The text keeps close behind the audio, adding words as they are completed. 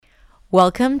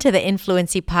Welcome to the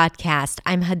Influency Podcast.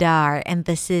 I'm Hadar, and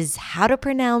this is How to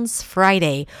Pronounce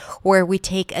Friday, where we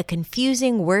take a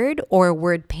confusing word or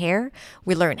word pair,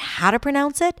 we learn how to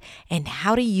pronounce it and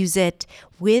how to use it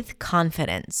with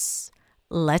confidence.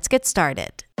 Let's get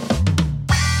started.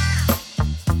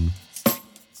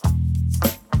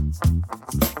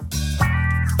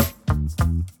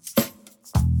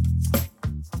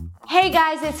 Hey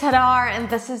guys, it's Hadar and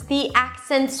this is the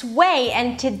Accents Way,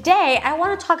 and today I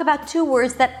want to talk about two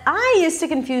words that I used to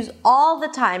confuse all the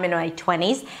time in my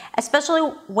 20s, especially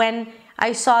when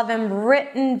I saw them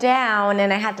written down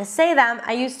and I had to say them.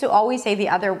 I used to always say the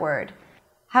other word.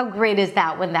 How great is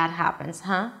that when that happens,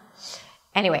 huh?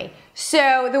 Anyway,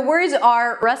 so the words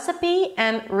are recipe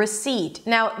and receipt.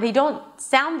 Now, they don't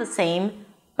sound the same,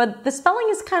 but the spelling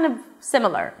is kind of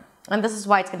similar. And this is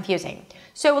why it's confusing.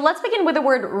 So let's begin with the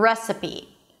word recipe.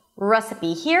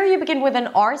 Recipe. Here you begin with an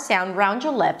R sound around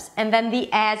your lips and then the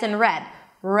as in red.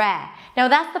 Re. Now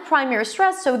that's the primary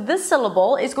stress, so this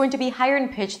syllable is going to be higher in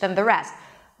pitch than the rest.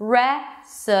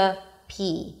 Recipe.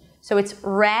 So it's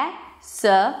re,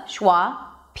 se, schwa,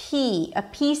 p. A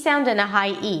p sound and a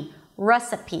high e.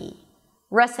 Recipe.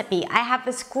 Recipe. I have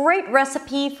this great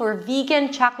recipe for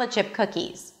vegan chocolate chip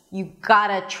cookies. You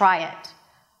gotta try it.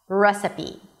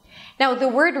 Recipe. Now, the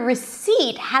word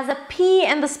receipt has a P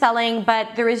in the spelling,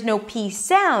 but there is no P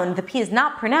sound. The P is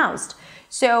not pronounced.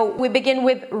 So we begin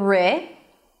with re.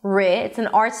 Re. It's an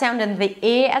R sound and the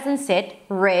E as in sit.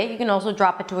 Re. You can also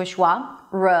drop it to a schwa.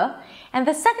 Re. And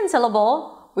the second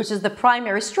syllable, which is the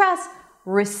primary stress,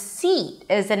 receipt,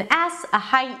 is an S, a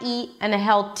high E, and a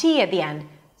held T at the end.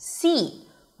 C.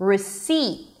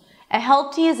 Receipt. A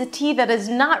held T is a T that is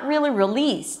not really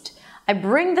released. I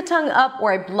bring the tongue up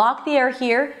or I block the air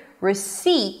here.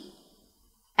 Receipt,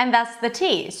 and that's the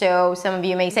T. So some of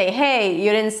you may say, hey, you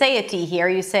didn't say a T here.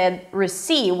 You said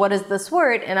receipt. What is this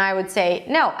word? And I would say,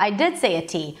 no, I did say a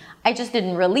T. I just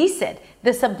didn't release it.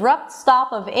 This abrupt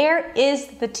stop of air is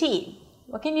the T.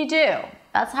 What can you do?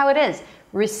 That's how it is.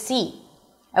 Receipt.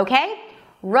 Okay?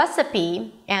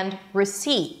 Recipe and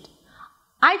receipt.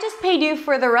 I just paid you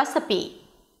for the recipe.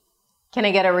 Can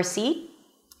I get a receipt?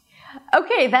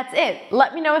 Okay, that's it.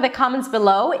 Let me know in the comments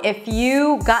below if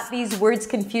you got these words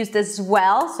confused as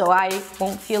well, so I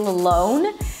won't feel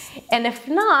alone. And if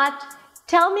not,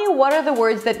 tell me what are the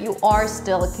words that you are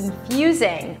still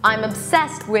confusing. I'm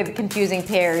obsessed with confusing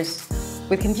pairs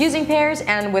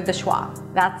and with the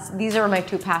schwa. These are my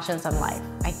two passions in life,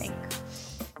 I think.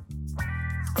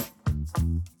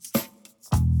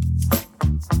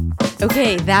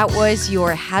 Okay, that was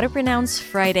your How to Pronounce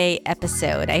Friday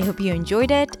episode. I hope you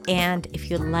enjoyed it. And if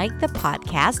you like the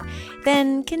podcast,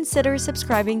 then consider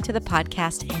subscribing to the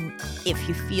podcast. And if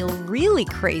you feel really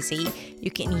crazy,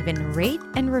 you can even rate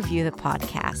and review the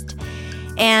podcast.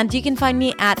 And you can find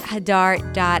me at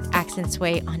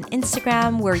hadar.accentsway on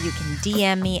Instagram, where you can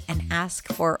DM me and ask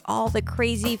for all the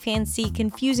crazy, fancy,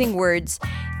 confusing words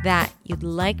that you'd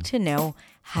like to know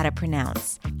how to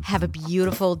pronounce. Have a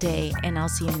beautiful day, and I'll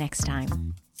see you next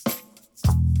time.